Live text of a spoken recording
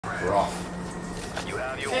We're off. You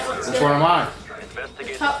have your Okay, orders. Which one am I?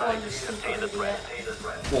 Investigate Top the one site is and obtain stupid the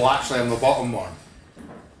threat. Well, actually, I'm the bottom one.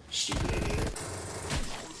 Stupid idiot.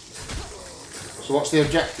 So what's the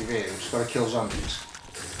objective here? We've just got to kill zombies.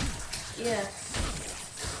 Yeah.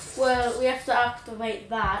 Well, we have to activate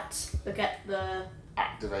that to get the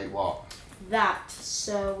Activate what? that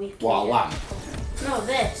so we can. What, a lamp? No,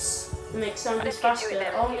 this. To make zombies faster.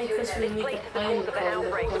 Only because we need the plane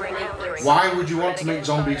code. Why would you want to make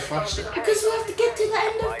zombies faster? Because we have to get to the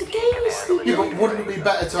end of the game, you stupid. Yeah, but wouldn't it be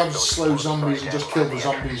better to have slow zombies and just kill the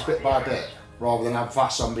zombies bit by bit, rather than have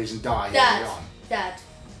fast zombies and die early on? Dad,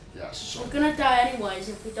 Yes. So. we're gonna die anyways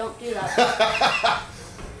if we don't do that.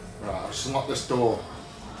 Right, I'll just lock this door.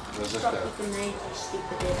 Where's this Drop go? the grenade, you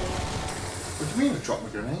stupid idiot. What do you mean I dropped my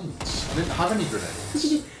grenades? I didn't have any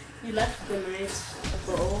grenades. You left grenades,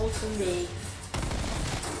 but all for me.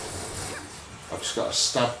 I've just got a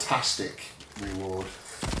stabtastic reward.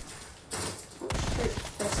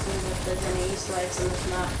 Testing if there's any Easter eggs on this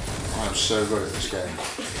map. I'm so good at this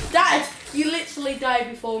game. Dad, you literally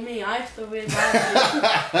died before me. I have to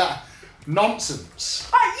revive you.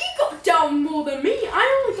 Nonsense. You got down more than me.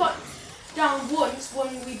 I only got down once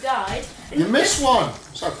when we died. And You missed one.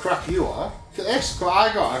 That's how crap you are. Look at this. Look what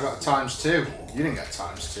I got. I got ×2. You didn't get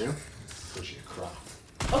 ×2. Because you're crap.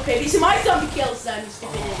 Okay, these are my zombie kills then, you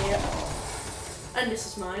stupid idiot. And this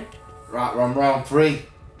is mine. Right, we're on round 3.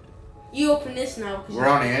 You open this now because We're you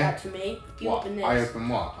on did here. that to me. You What? open this. I open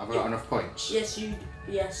what? Have I got enough points? Yes, you.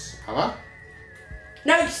 Yes. Have I?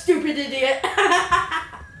 No, you stupid idiot.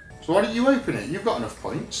 So why don't you open it? You've got enough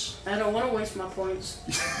points. I don't want to waste my points.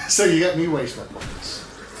 So you get me waste my points.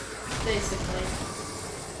 Basically.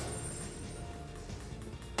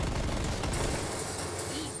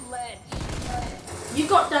 You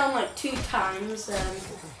got down like 2 times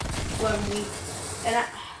when we and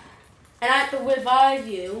I had to revive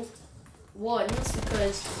you once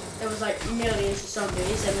because there was like millions of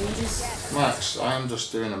zombies and we just. Max, I am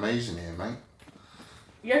just doing amazing here, mate.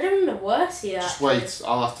 You're doing the worst here. Just actually. wait,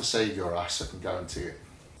 I'll have to save your ass, I can guarantee it.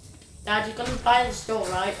 Dad, you're gonna buy the store,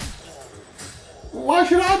 right? Why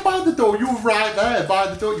should I buy the door? You were right there, buy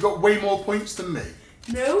the door. You got way more points than me.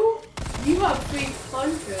 No, you have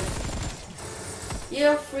 300. You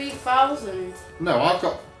have 3,000. No, I've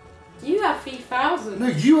got. You have 3,000. No,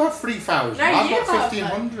 you have 3,000. No, I've you got have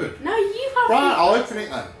 1,500. No, you have. Right, I'll 3,000. open it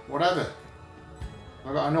then. Whatever.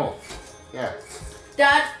 I got enough. Yeah.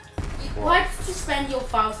 Dad, why did you spend your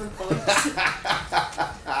 1,000 points?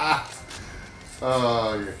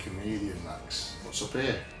 Oh, you're a comedian, Max. What's up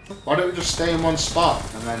here? Why don't we just stay in one spot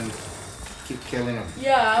and then keep killing them?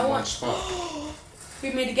 Yeah, I in one want. spot.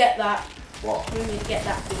 We need to get that. What? We need to get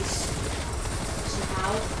that piece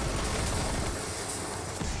somehow.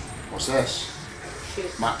 What's this?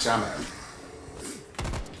 Shoot. Max ammo.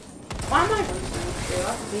 Why am I going to do?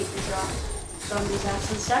 I can beat these zombies out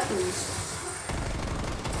in seconds.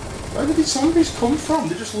 Where did these zombies come from?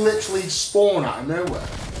 They just literally spawn out of nowhere.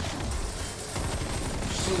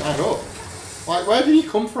 Just doesn't add up. Like, where did he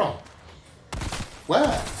come from? Where?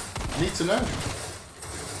 I need to know.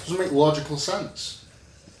 Doesn't make logical sense.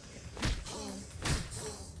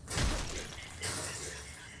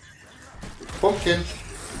 Pumpkin.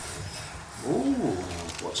 Ooh,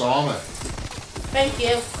 what's armour? Thank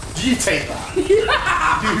you. Do you take that?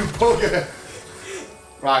 You bugger.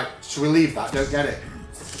 Right, should we leave that? Don't get it.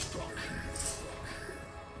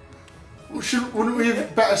 Wouldn't we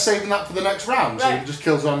have better saving that for the next round? So we Right. just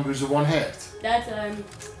kill zombies with one hit? Dad,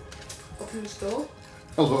 open the store.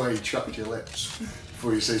 I love how you chapped your lips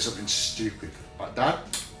before you say something stupid. Like, Dad,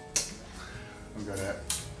 I'm gonna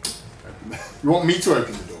open the... You want me to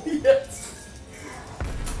open the door? Yes.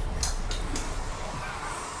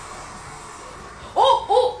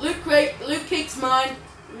 Oh, loot crate. Loot cake's mine.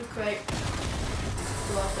 Loot crate.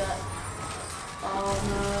 Like that. Oh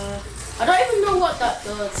no. I don't even know what that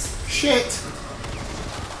does. Shit!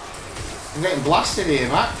 I'm getting blasted here,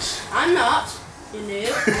 Max. I'm not. You knew.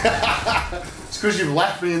 It's because you've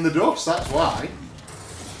left me in the dust, that's why.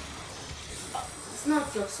 It's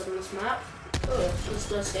not just on this map. Oh, it's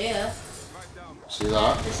just here. See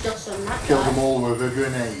that? It's just on that Kill guy. them all with a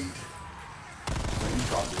grenade. No, you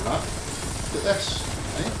can't do that. Look at this.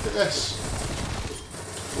 Hey, look at this.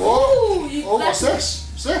 Whoa! Ooh, you Oh, what's left me. this?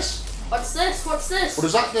 What's this? What's this? What's this? What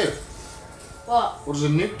does that do? What? What does a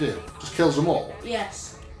nuke do? Just kills them all.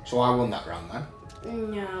 Yes. So I won that round then.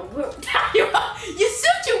 No. You're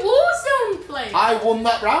such a Warzone player. I won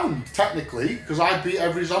that round, technically, because I beat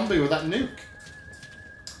every zombie with that nuke.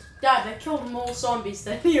 Dad, I killed more zombies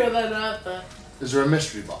than you than ever. Is there a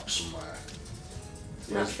mystery box somewhere?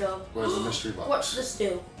 Not sure. Where's the mystery box? What's this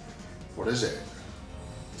do? What is it?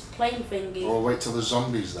 plane thingy. Or wait till the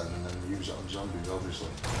zombies then, and then use it on zombies, obviously.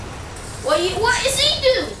 What does he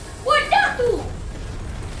do? What did that do?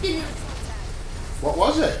 Didn't. What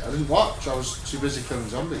was it? I didn't watch. I was too busy killing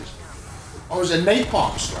zombies. Oh, it was a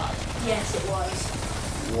napalm strike. Yes, it was.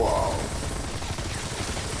 Whoa.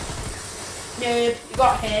 Noob, you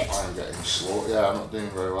got hit. I'm getting slow. Yeah, I'm not doing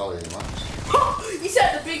very well here, Max. You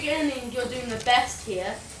said at the beginning you're doing the best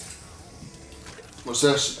here. What's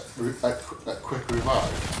this? A quick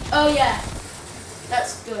revive. Oh yeah,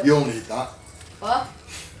 that's good. You'll need that. What?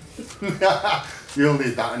 You'll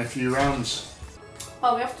need that in a few rounds.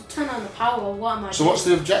 Oh, we have to turn on the power. What am I So doing? what's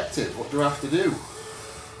the objective? What do I have to do?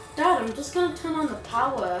 Dad, I'm just gonna turn on the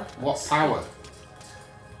power. What power?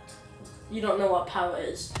 You don't know what power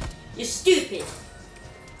is. You're stupid.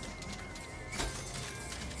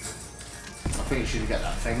 I think you should get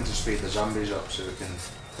that thing to speed the zombies up so we can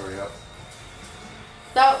hurry up.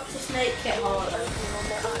 That would just make it harder.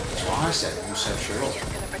 That's what I said. You said sure.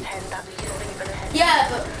 Yeah,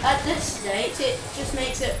 but at this stage, it just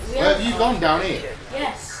makes it really Where have you hard. gone down here?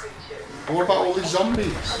 Yes. And what about all these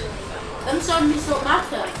zombies? Them zombies don't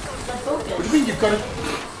matter. They're What do you focused. mean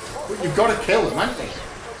you've got to kill them, haven't you?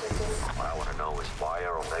 What I want to know is why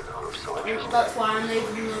are Omega Group so interested? That's why I'm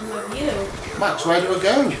leaving them with you. Max, where do I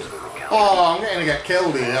go? Oh, I'm going to get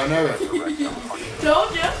killed here. I know it.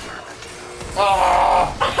 Told you.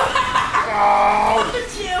 Oh! Oh!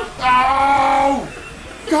 Told you. Oh!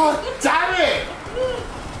 God damn it!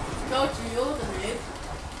 Told you you're the noob.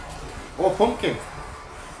 Or pumpkin.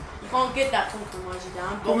 You can't get that pumpkin once you're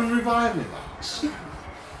down. Come and revive me, Max.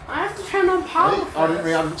 I have to turn on power Hey, first.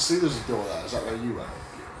 I didn't see there's a door there. Is that where you went?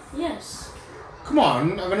 Yes. Come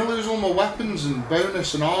on, I'm going to lose all my weapons and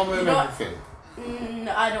bonus and armour and Not- everything.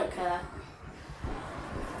 I don't care.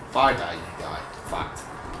 If I die, you die. Fact.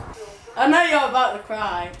 I know you're about to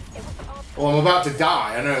cry. Well, I'm about to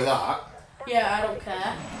die, I know that. Yeah, I don't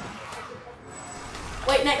care.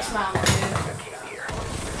 Wait, next round, dude.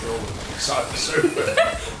 Inside the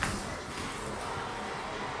sofa.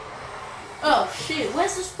 Oh shoot,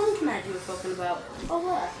 where's this pumpkin head you were talking about? Oh,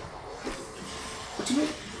 where? What do you mean?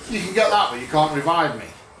 You can get that, but you can't revive me.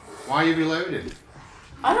 Why are you reloading?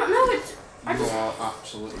 I don't know it. I You just. are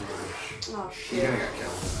absolutely rubbish. Oh You're shit. gonna get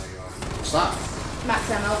killed. There you are. What's that? Max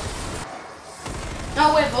ammo.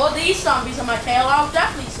 Now with all these zombies on my tail, I'll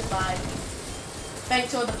definitely survive.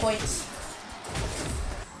 Thanks to all the points.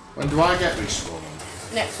 When do I get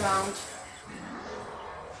respawned? Next round.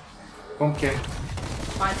 Pumpkin.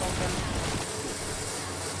 My pumpkin.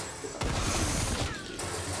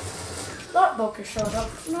 That bugger showed up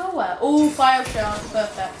from nowhere. Oh, fire shell.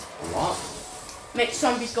 Perfect. What? Makes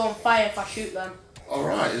zombies go on fire if I shoot them.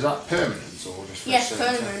 Alright, is that permanent or just for a Yes,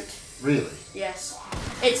 certain permanent. time? Really? Yes.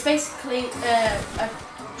 It's basically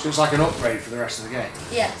So it's like an upgrade for the rest of the game?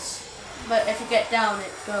 yes. But if you get down,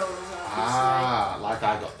 it goes. Ah, like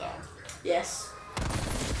I got down. Yes.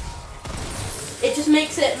 It just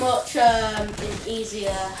makes it much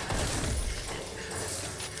easier.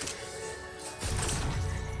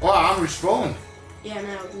 Oh, I'm respawned. Yeah,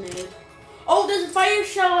 no, noob. Oh, there's a fire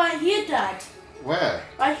shell right here, Dad. Where?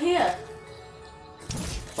 Right here.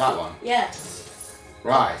 That one. Yeah.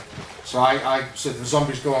 Right. So so the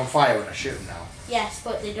zombies go on fire when I shoot them now. Yes,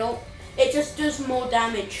 but they don't. It just does more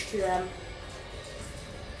damage to them.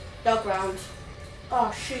 Dog round.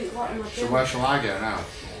 Oh shoot! What am I doing? So where shall I go now?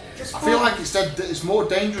 Just I feel follow- like it's more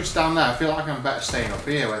dangerous down there. I feel like I'm better staying up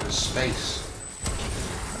here where there's space.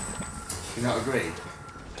 You not agree?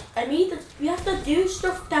 You have to do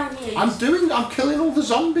stuff down here. I'm killing all the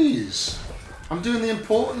zombies. I'm doing the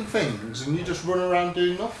important things and you just run around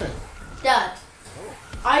doing nothing. Dad,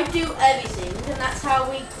 I do everything, and that's how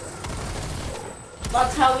we can.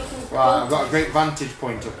 Right, I've got a great vantage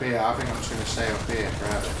point up here. I think I'm just going to stay up here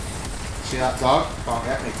forever. See that dog? Can't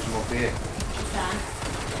get me because I'm up here. You can.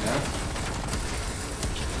 You know?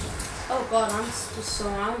 Oh god, I'm just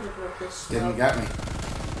surrounded with this stuff. Didn't get me.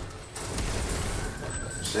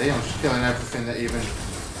 See, I'm just killing everything that even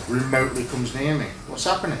remotely comes near me. What's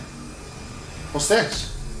happening? What's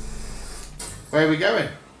this? Where are we going?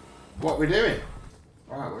 What are we doing?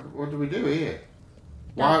 Right, what do we do here?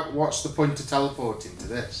 What's the point of teleporting to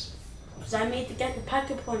this? Because I need to get the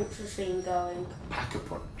Pack-a-Punch machine going.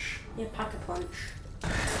 Pack-a-punch. Yeah, Pack-a-Punch.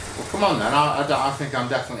 Well, come on then. I think I'm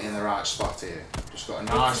definitely in the right spot here. Just got a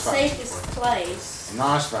nice It's the vantage safest point. place. A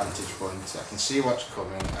nice vantage point. I can see what's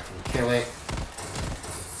coming. I can kill it.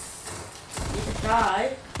 You could die.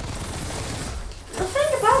 The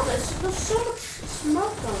thing about this, there's so much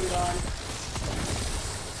smoke going on.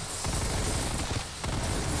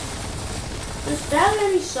 There's barely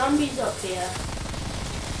any zombies up here.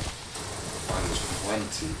 find there's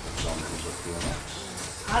plenty of zombies up here next.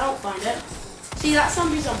 I don't find it. See, that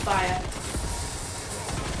zombie's on fire.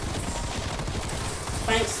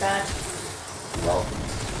 Thanks, Dad. You're welcome.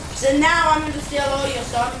 So now I'm going to steal all your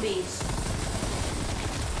zombies.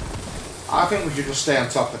 I think we should just stay on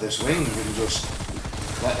top of this wing and just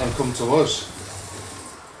let them come to us.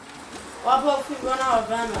 What about if we run out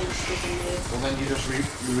of ammo, you stupid noob? Well, then you just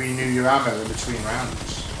renew your ammo in between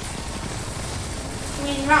rounds.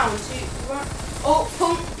 Between rounds, you run. Oh,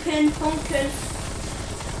 pumpkin.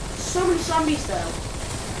 So many zombies though.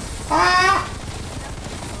 Ah!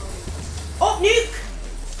 Oh, nuke!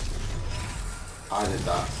 I did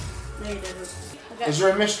that. No, you didn't. Okay. Is there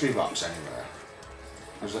a mystery box anywhere?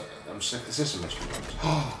 Is this a mystery box?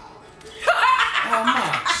 Oh,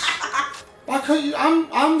 Max. Why can't you?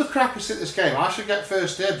 I'm the crappiest at this game. I should get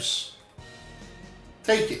first dibs.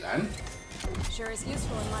 Take it then. Sure is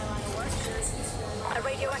useful in my line of work. A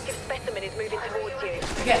radioactive specimen is moving towards you.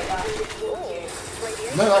 Forget that.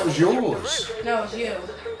 No, that was yours. No, it was you.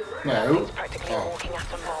 No. Practically Oh. walking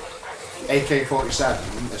atom bomb. AK-47.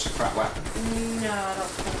 It's a crap weapon. No, I don't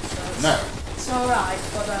think so. No. It's alright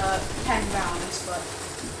for the 10 rounds, but...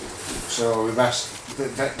 So we're best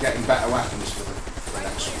getting better weapons for the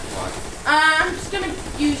next fight. I'm just gonna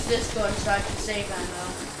use this gun so I can save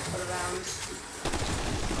ammo for the rounds. I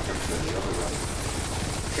can fill the other way.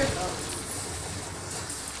 Shut up.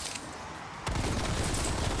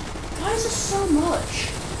 Why is there so much?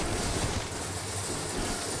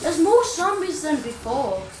 There's more zombies than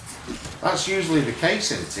before. That's usually the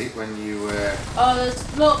case, isn't it? When you Oh,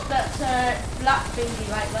 look, that's a black thingy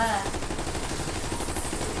right there.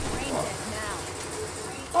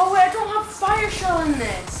 Oh wait, I don't have fire shell in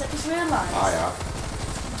this. I just realised. I have.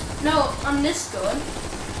 No, on this gun.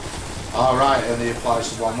 All right, only applies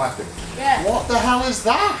to one weapon. Yeah. What the hell is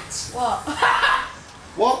that? What?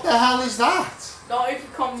 What the hell is that? Not if you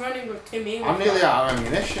come running with Timmy. I'm nearly out of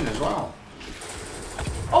ammunition as well.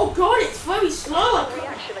 Oh god, it's very slow.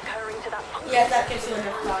 Reaction occurring to that. Yeah, that gives you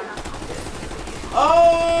enough time.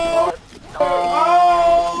 Oh!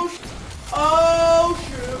 Oh! Oh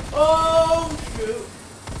shoot! Oh shoot!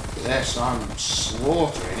 Yes, I'm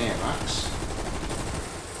slaughtering here, Max.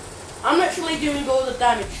 I'm actually doing all the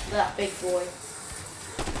damage to that big boy.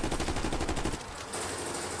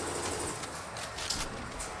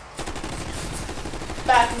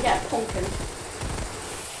 But I can get a pumpkin.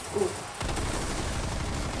 Ooh.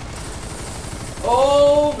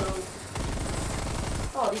 Oh no.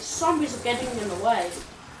 Oh, these zombies are getting in the way.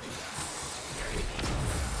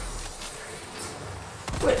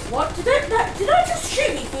 Wait, what? Did I just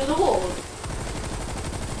shoot me through the wall? I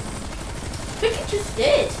think it just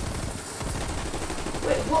did.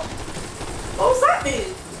 Wait, what? What was that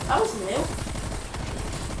move? That was new.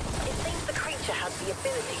 It seems the creature has the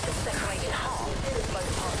ability to separate in half, both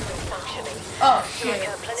parts still functioning. Oh shit.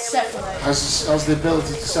 Separate. Has the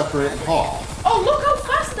ability to separate in half. Oh, look how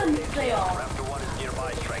fast they are. Raptor 1 is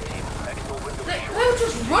nearby. Strike team. Exfil window They were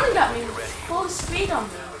just running at me with full speed on me.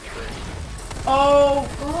 Oh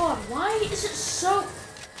god, why is it so...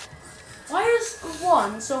 Why is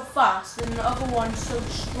one so fast and the other one so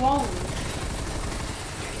strong?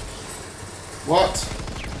 What?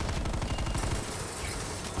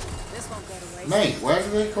 This won't go to waste. Mate, where do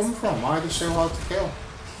they come from? Why are they so hard to kill?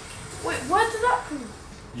 Wait, where did that come?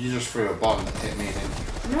 You just threw a bomb that hit me, didn't you?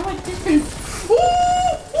 No, I didn't.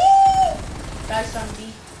 Ooh! Guys,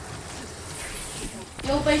 zombie.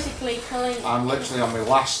 You're basically killing... I'm literally on my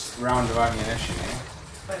last round of ammunition here.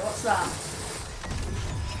 Wait, what's that?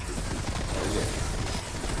 What is it?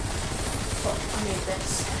 Oh, I need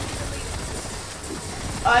this.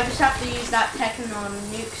 Oh, I just have to use that Tekken on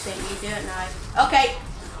nuke thingy, don't I? Okay,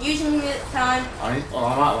 using the time. I'm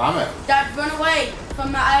out of ammo. Dad, run away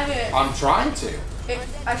from that area. I'm trying to.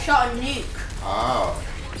 I shot a nuke. Oh.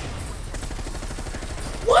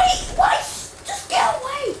 Wait! Just get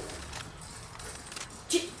away!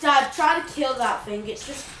 Dad, try to kill that thing. It's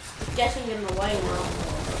just getting in the way now.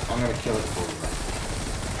 I'm going to kill it for you,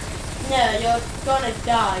 No, mate. you're gonna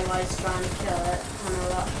die while he's trying to kill it. I know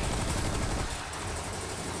that.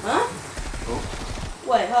 Huh? Oh.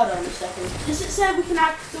 Wait, hold on a second. Does it say we can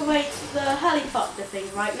activate the helicopter thing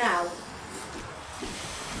right now?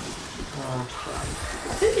 Oh, crap.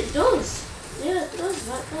 I think it does. Yeah, it does.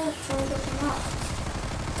 Right there, showing up on that.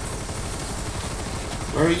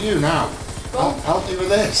 Where are you now? Help me with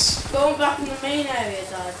this. Going back in the main area,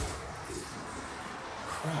 Dad.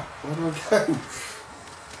 Crap, where do I go?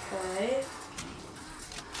 Okay.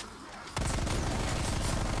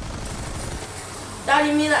 Dad,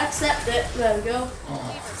 you mean to accept it? There we go.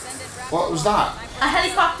 What was that? A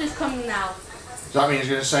helicopter's coming now. Does that mean he's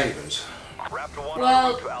going to save us? Raptor 1 Well,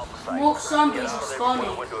 en route to Alpha Site. more zombies Get are out of there before the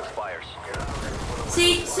spawning. window expires.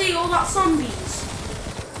 See all that zombies?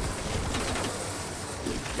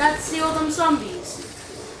 Dad, see all them zombies?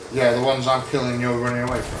 Yeah, the ones I'm killing you're running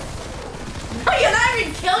away from. No, you're not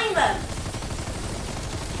even killing them!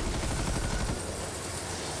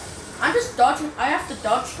 I'm just dodging. I have to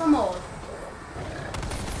dodge them all.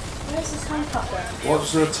 Where's this helicopter?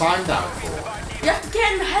 What's there a time down for? You have to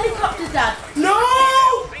get in the helicopter, Dad. No!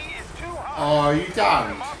 Oh, are you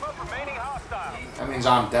down? That means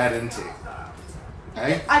I'm dead, isn't it?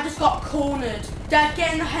 Hey? I just got cornered. Dad,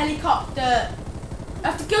 get in the helicopter. I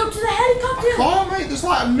have to go to the helicopter. Oh, mate, there's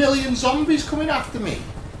like a million zombies coming after me.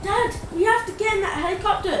 Dad, you have to get in that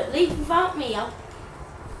helicopter. Leave without me. You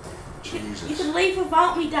Jesus. can leave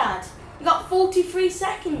without me, Dad. You got 43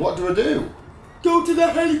 seconds. What do I do? Go to the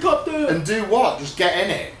helicopter. And do what? Just get in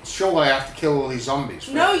it? Surely I have to kill all these zombies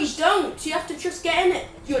first. No, you don't. You have to just get in it.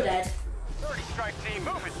 You're dead. 30 strike team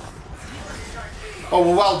moving.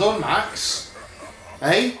 Oh, well done, Max.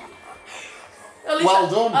 Hey? At least Well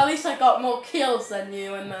done. At least I got more kills than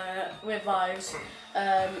you in the revives.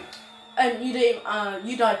 And you didn't.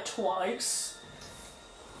 You died twice.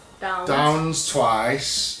 Downs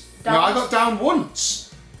twice. No, I got down once.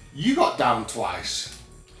 You got down twice.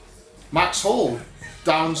 Max Hall,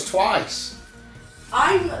 downs twice.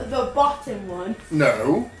 I'm the bottom one.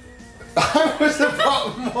 No. I was the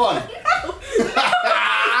bottom one. I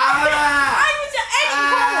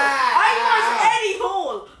was Eddie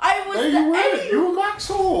Hall. I was No, the you weren't. Eddie You were Max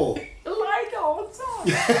Hall. like all the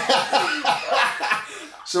time.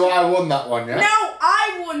 So I won that one, yeah? No,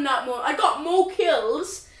 I won that one. I got more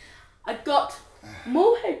kills. I got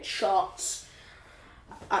more headshots.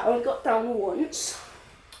 I only got down once.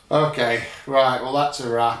 Okay, right, well that's a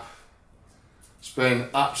wrap. It's been an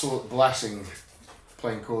absolute blessing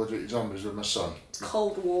playing Call of Duty Zombies with my son.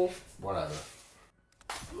 Cold War. Whatever.